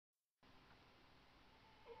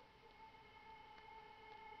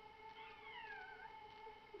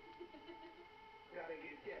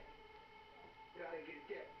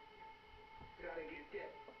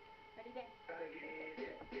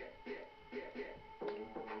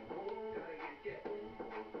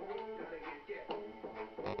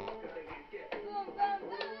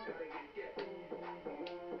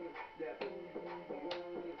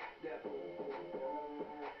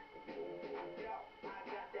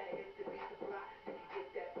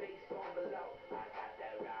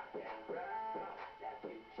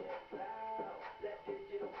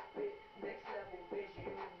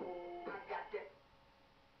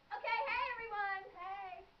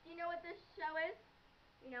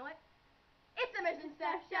You know it? It's the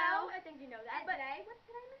MishStephShow. I think you know that. But today, what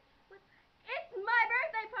did I miss? It's my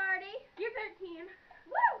birthday party. You're 13.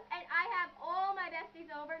 Woo! And I have all my besties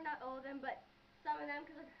over. Not all of them, but some of them,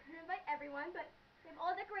 because I couldn't invite everyone. But we have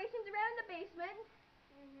all decorations around the basement.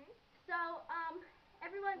 So,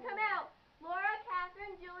 everyone come out. Laura,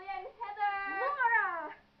 Catherine, Julia, and Heather. Laura!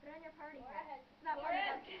 Put on your party hat. It's not party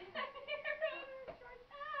hat.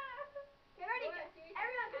 Get ready.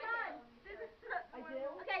 Everyone, come on.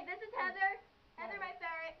 Okay, this is Heather. Heather, my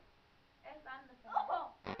ferret. Yes, I'm the ferret. Oh.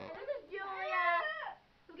 And this is Julia,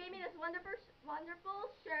 who gave me this wonderful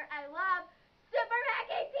shirt. I love Super Mac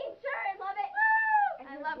 18 shirt. I love it. Woo!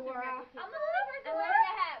 I love Super Mac 18. I'm the only person wearing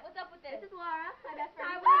a hat. What's up with this? This is Laura, my best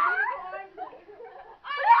friend.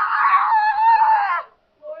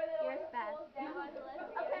 You're a spaz.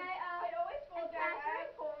 Okay, and Catherine.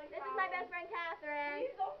 This is my best friend Catherine.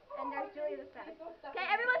 And there's Julia the spaz. Okay,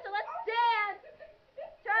 everyone, so let's dance.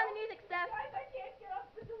 Turn on the music, Steph. Guys, I can't get up.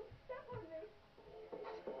 Don't step on me.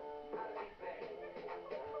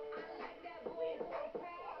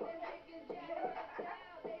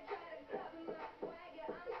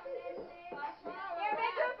 Here,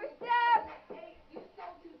 make room for Steph.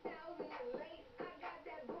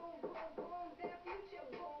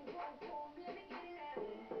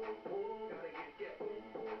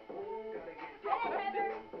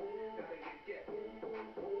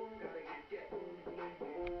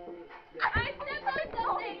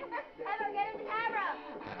 Heather, get in the camera.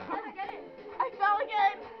 Heather, get in. I fell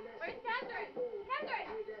again. Where's Catherine? Catherine!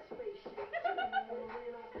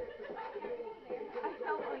 I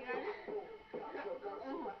fell again.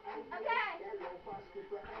 Okay.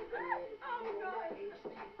 Oh, God.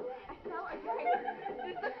 I fell again.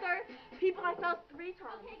 This is the third people I fell 3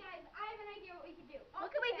 times. Okay, guys, I have an idea what we could do.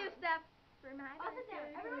 What can we do, Steph? For my I'll sit down.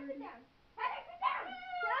 Everyone sit down. Heather, sit down.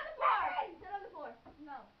 Sit on the floor. Sit on the floor.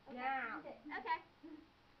 No. Now. Sit. Okay.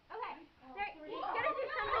 Okay. They're gonna do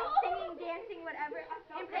something, singing, dancing, whatever.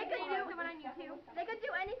 And they could do one on YouTube. They could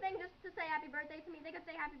do anything just to say happy birthday to me. They could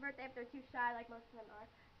say happy birthday if they're too shy, like most of them are.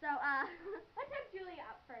 So, let's have Julia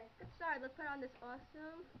out first. Get started. Let's put on this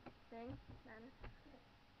awesome thing.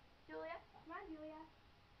 Julia, come on, Julia.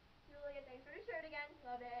 Julia, thanks for the shirt again.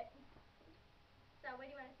 Love it. So, what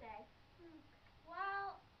do you want to say?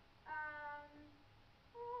 Well,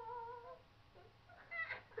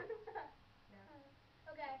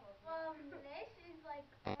 okay. Well, Mish is like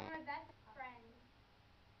one of my best friends.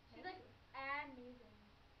 She's like amazing.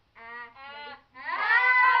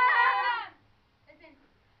 Listen.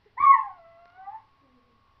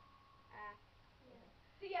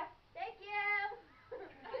 See ya. Thank you.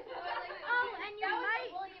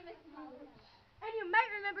 And you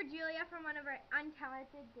might remember Julia from one of our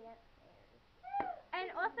untalented dance players. And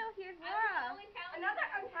also here's Laura. Another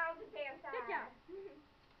untalented dancer. Good job.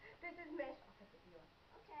 This is Mish.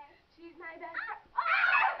 Okay. She's my best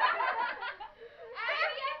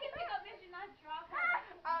Actually, I can pick up Mish and not drop her.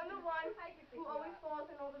 I'm the one who always falls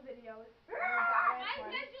in all the videos. My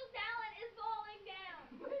special talent is falling down.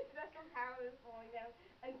 My special talent is falling down.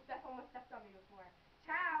 And Steph almost stepped on me before.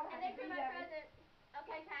 Ciao. And thanks for my present.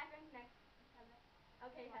 Okay, Catherine's next.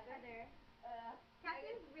 Okay, Heather.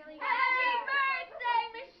 Catherine's really good. Happy birthday,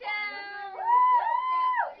 Michelle!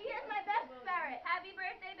 She is my best ferret. Happy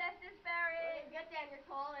birthday, bestest ferret. Get down, you're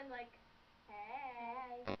tall and like,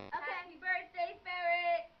 hey. Okay. Happy birthday,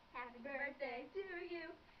 ferret. Happy birthday to you.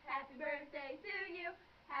 Happy birthday to you.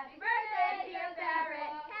 Happy birthday, dear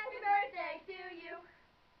ferret. Happy birthday to you.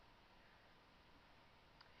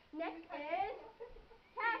 Next is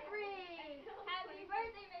Catherine. Happy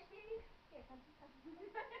birthday, Mishy. Here, come.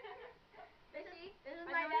 Missy, this is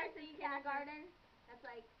my bestie kindergarten. That's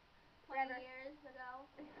like 20 years ago.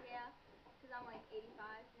 Yeah, because I'm like 85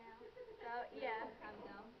 now. So, yeah. I'm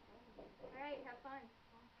dumb. Alright, have fun.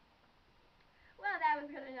 Well, that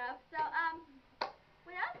was good enough. So,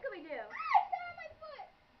 what else can we do? I fell on my foot.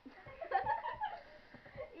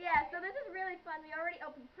 Yeah, so this is really fun. We already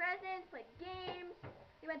opened presents, played games.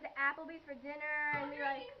 We went to Applebee's for dinner, and we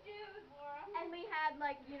like, and we had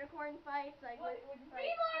like unicorn fights, like Me and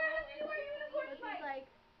Laura have to do our unicorn which fight. was like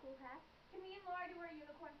cool hats. Can me and Laura do our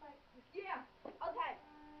unicorn fight? Yeah. Okay.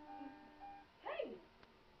 Hey.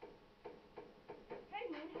 Hey,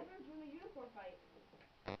 me and Heather are doing a unicorn fight.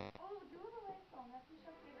 Oh, do the last song. That's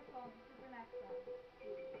Michelle's favorite song, the Super Max song.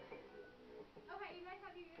 Okay, you guys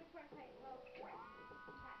have your unicorn fight. Well,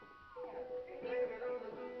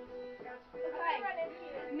 Okay.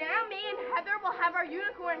 Now me and Heather will have our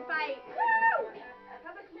unicorn fight. Woo!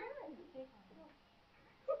 Heather, come on.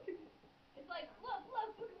 it's like, look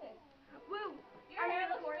at this. Woo! Your hair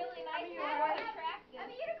looks really nice. I'm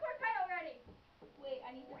a unicorn fight already. Wait, I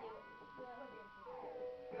need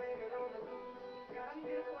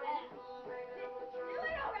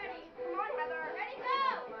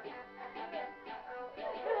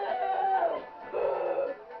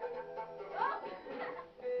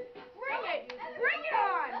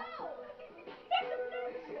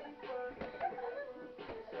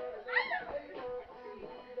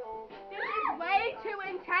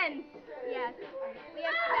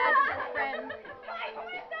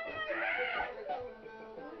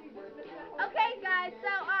guys.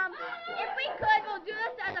 So, if we could, we'll do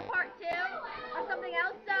this as a part 2 or something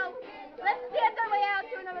else. So, let's dance our way out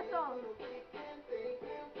to another song.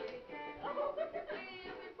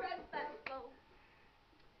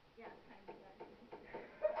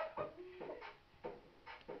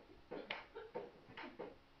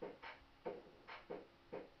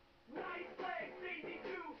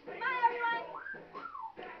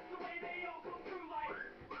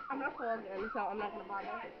 I'm gonna fall again, so I'm not gonna bother.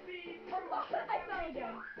 I fell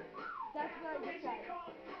again. That's what I just said.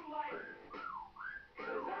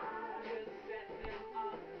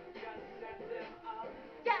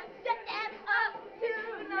 Just set them up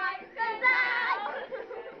tonight, 'cause I